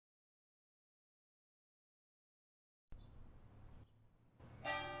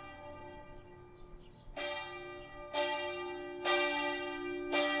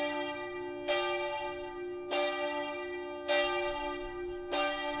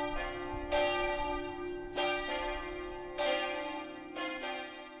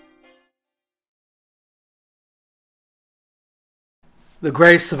The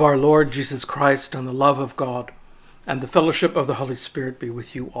grace of our Lord Jesus Christ and the love of God and the fellowship of the Holy Spirit be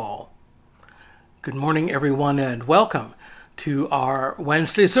with you all. Good morning, everyone, and welcome to our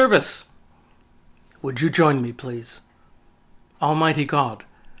Wednesday service. Would you join me, please? Almighty God,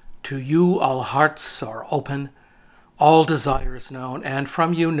 to you all hearts are open, all desires known, and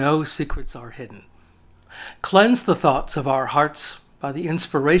from you no secrets are hidden. Cleanse the thoughts of our hearts by the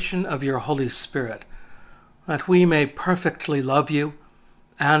inspiration of your Holy Spirit, that we may perfectly love you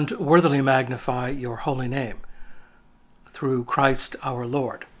and worthily magnify your holy name, through Christ our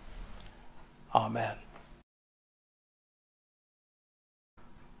Lord. Amen.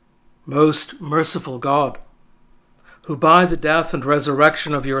 Most merciful God, who by the death and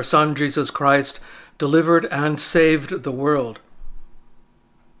resurrection of your Son, Jesus Christ, delivered and saved the world,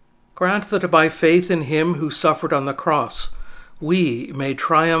 grant that by faith in him who suffered on the cross, we may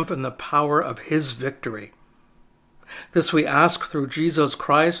triumph in the power of his victory. This we ask through Jesus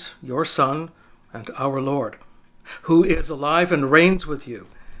Christ, your Son, and our Lord, who is alive and reigns with you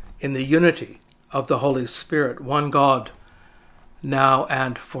in the unity of the Holy Spirit, one God, now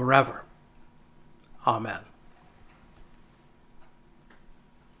and forever. Amen.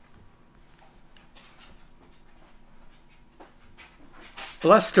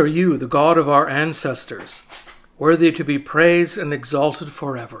 Blessed are you, the God of our ancestors, worthy to be praised and exalted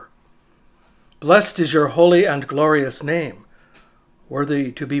forever. Blessed is your holy and glorious name,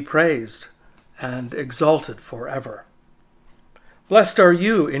 worthy to be praised and exalted forever. Blessed are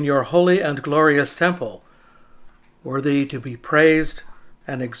you in your holy and glorious temple, worthy to be praised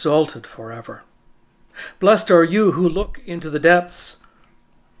and exalted forever. Blessed are you who look into the depths,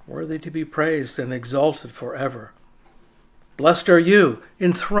 worthy to be praised and exalted forever. Blessed are you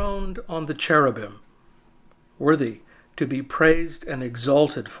enthroned on the cherubim, worthy to be praised and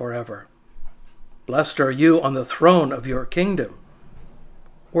exalted forever. Blessed are you on the throne of your kingdom,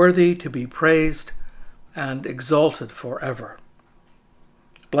 worthy to be praised and exalted forever.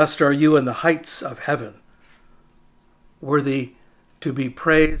 Blessed are you in the heights of heaven, worthy to be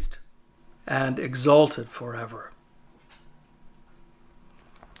praised and exalted forever.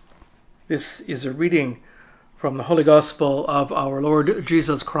 This is a reading from the Holy Gospel of our Lord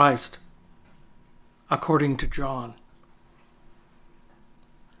Jesus Christ, according to John.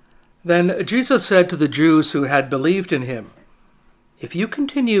 Then Jesus said to the Jews who had believed in him, "If you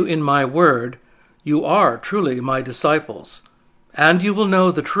continue in my word, you are truly my disciples, and you will know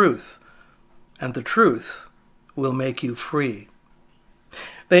the truth, and the truth will make you free."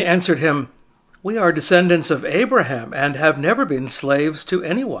 They answered him, "We are descendants of Abraham and have never been slaves to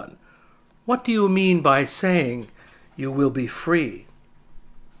anyone. What do you mean by saying you will be free?"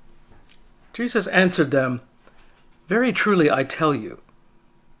 Jesus answered them, "Very truly I tell you,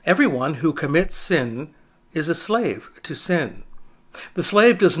 everyone who commits sin is a slave to sin. The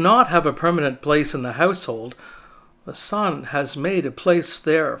slave does not have a permanent place in the household. The Son has made a place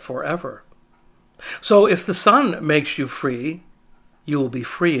there forever. So if the Son makes you free, you will be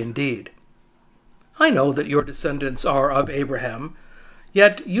free indeed. I know that your descendants are of Abraham,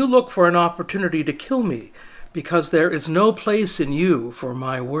 yet you look for an opportunity to kill me, because there is no place in you for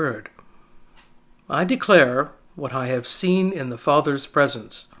my word. I declare what I have seen in the Father's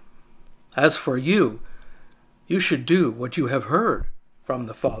presence. As for you, you should do what you have heard from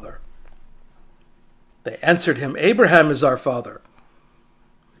the Father." They answered him, "Abraham is our father."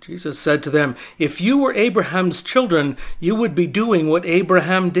 Jesus said to them, "If you were Abraham's children, you would be doing what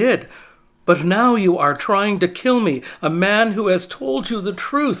Abraham did. But now you are trying to kill me, a man who has told you the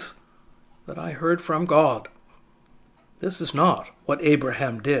truth that I heard from God. This is not what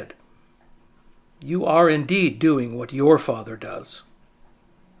Abraham did. You are indeed doing what your father does."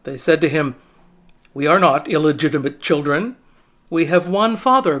 They said to him, "We are not illegitimate children. We have one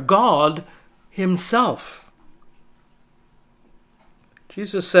Father, God himself."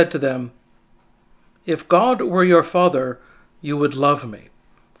 Jesus said to them, "If God were your Father, you would love me,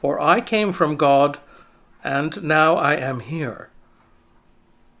 for I came from God, and now I am here.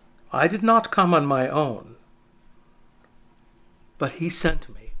 I did not come on my own, but he sent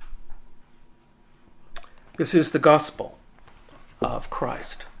me." This is the gospel of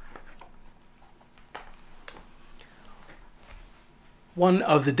Christ. One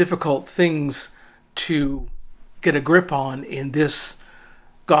of the difficult things to get a grip on in this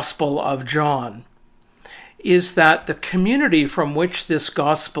Gospel of John is that the community from which this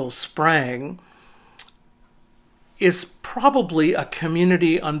gospel sprang is probably a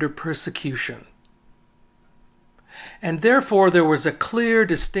community under persecution. And therefore there was a clear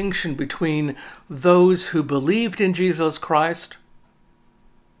distinction between those who believed in Jesus Christ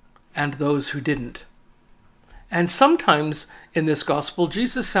and those who didn't. And sometimes in this gospel,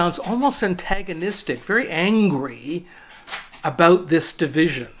 Jesus sounds almost antagonistic, very angry about this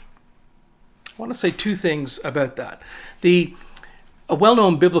division. I want to say two things about that. A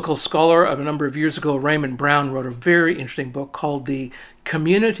well-known biblical scholar of a number of years ago, Raymond Brown, wrote a very interesting book called The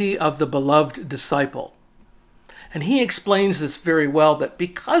Community of the Beloved Disciple. And he explains this very well, that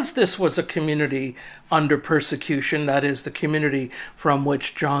because this was a community under persecution, that is, the community from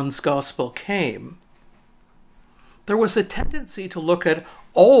which John's gospel came, there was a tendency to look at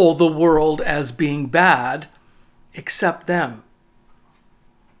all the world as being bad, except them.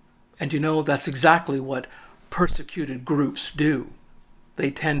 And you know, that's exactly what persecuted groups do.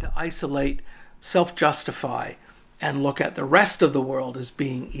 They tend to isolate, self-justify, and look at the rest of the world as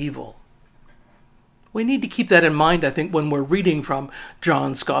being evil. We need to keep that in mind, I think, when we're reading from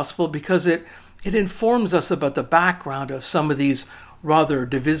John's Gospel, because it informs us about the background of some of these rather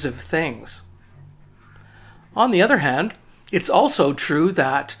divisive things. On the other hand, it's also true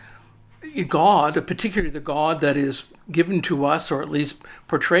that God, particularly the God that is given to us, or at least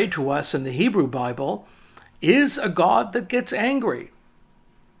portrayed to us in the Hebrew Bible, is a God that gets angry.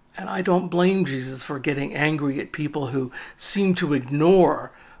 And I don't blame Jesus for getting angry at people who seem to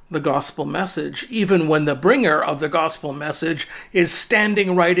ignore the gospel message, even when the bringer of the gospel message is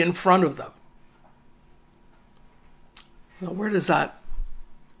standing right in front of them. Now, where does that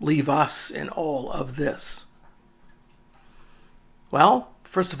leave us in all of this? Well,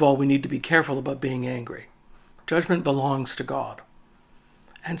 first of all, we need to be careful about being angry. Judgment belongs to God.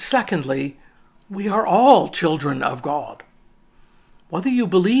 And secondly, we are all children of God. Whether you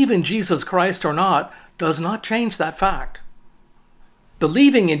believe in Jesus Christ or not does not change that fact.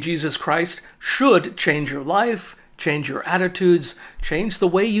 Believing in Jesus Christ should change your life, change your attitudes, change the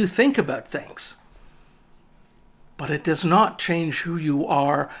way you think about things. But it does not change who you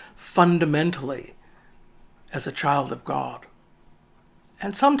are fundamentally as a child of God.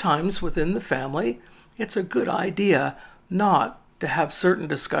 And sometimes within the family, it's a good idea not to have certain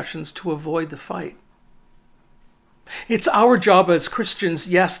discussions to avoid the fight. It's our job as Christians,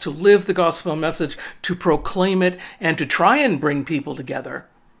 yes, to live the gospel message, to proclaim it, and to try and bring people together.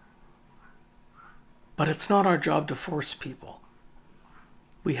 But it's not our job to force people.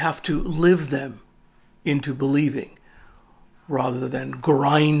 We have to live them into believing rather than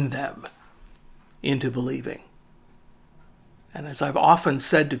grind them into believing. And as I've often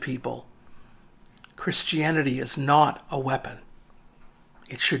said to people, Christianity is not a weapon.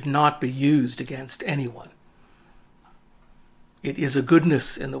 It should not be used against anyone. It is a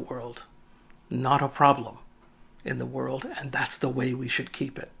goodness in the world, not a problem in the world, and that's the way we should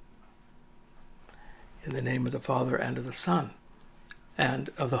keep it. In the name of the Father, and of the Son, and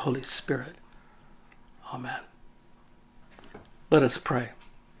of the Holy Spirit. Amen. Let us pray.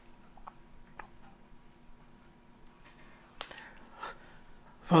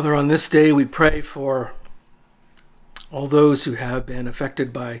 Father, on this day we pray for all those who have been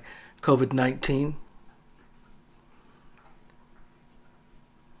affected by COVID-19.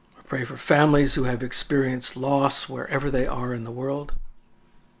 We pray for families who have experienced loss wherever they are in the world.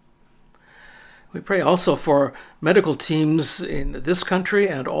 We pray also for medical teams in this country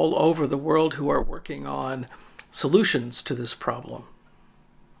and all over the world who are working on solutions to this problem.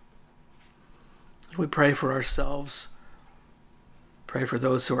 We pray for ourselves. Pray for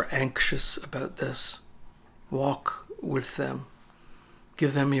those who are anxious about this. Walk with them.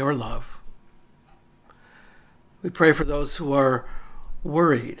 Give them your love. We pray for those who are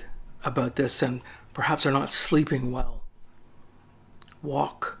worried about this and perhaps are not sleeping well.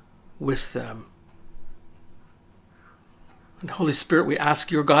 Walk with them. And Holy Spirit, we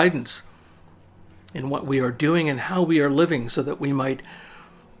ask your guidance in what we are doing and how we are living so that we might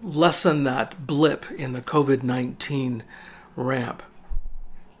lessen that blip in the COVID-19 ramp.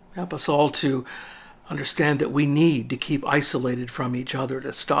 Help us all to understand that we need to keep isolated from each other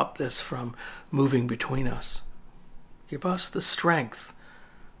to stop this from moving between us. Give us the strength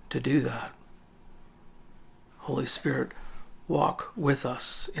to do that. Holy Spirit, walk with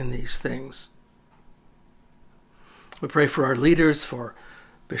us in these things. We pray for our leaders, for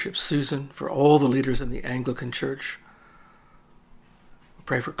Bishop Susan, for all the leaders in the Anglican Church. We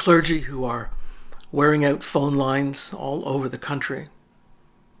pray for clergy who are wearing out phone lines all over the country.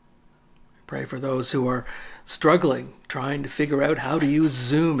 Pray for those who are struggling, trying to figure out how to use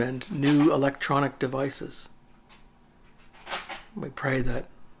Zoom and new electronic devices. We pray that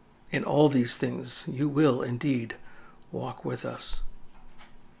in all these things you will indeed walk with us.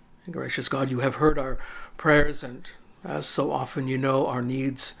 And gracious God, you have heard our prayers, and as so often you know our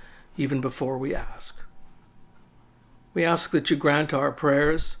needs even before we ask. We ask that you grant our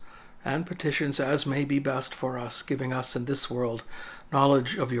prayers and petitions as may be best for us, giving us in this world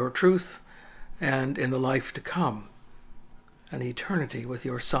knowledge of your truth, and in the life to come, an eternity with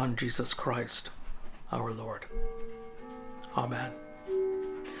your Son, Jesus Christ, our Lord. Amen.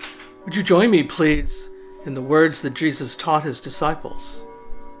 Would you join me, please, in the words that Jesus taught his disciples?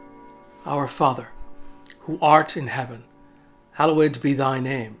 Our Father, who art in heaven, hallowed be thy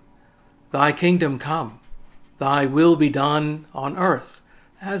name. Thy kingdom come, thy will be done on earth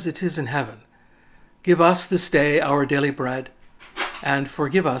as it is in heaven. Give us this day our daily bread, and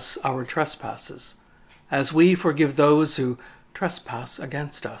forgive us our trespasses, as we forgive those who trespass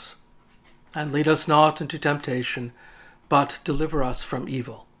against us. And lead us not into temptation, but deliver us from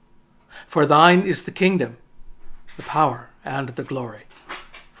evil. For thine is the kingdom, the power, and the glory,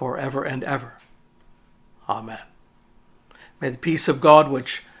 forever and ever. Amen. May the peace of God,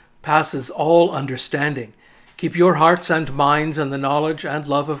 which passes all understanding, keep your hearts and minds in the knowledge and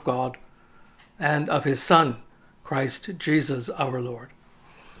love of God and of his Son, Christ Jesus our Lord.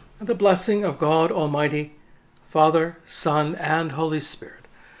 And the blessing of God Almighty, Father, Son, and Holy Spirit,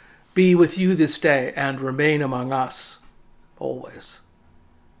 be with you this day and remain among us always.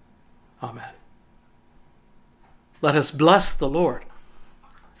 Amen. Let us bless the Lord.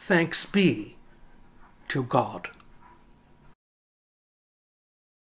 Thanks be to God.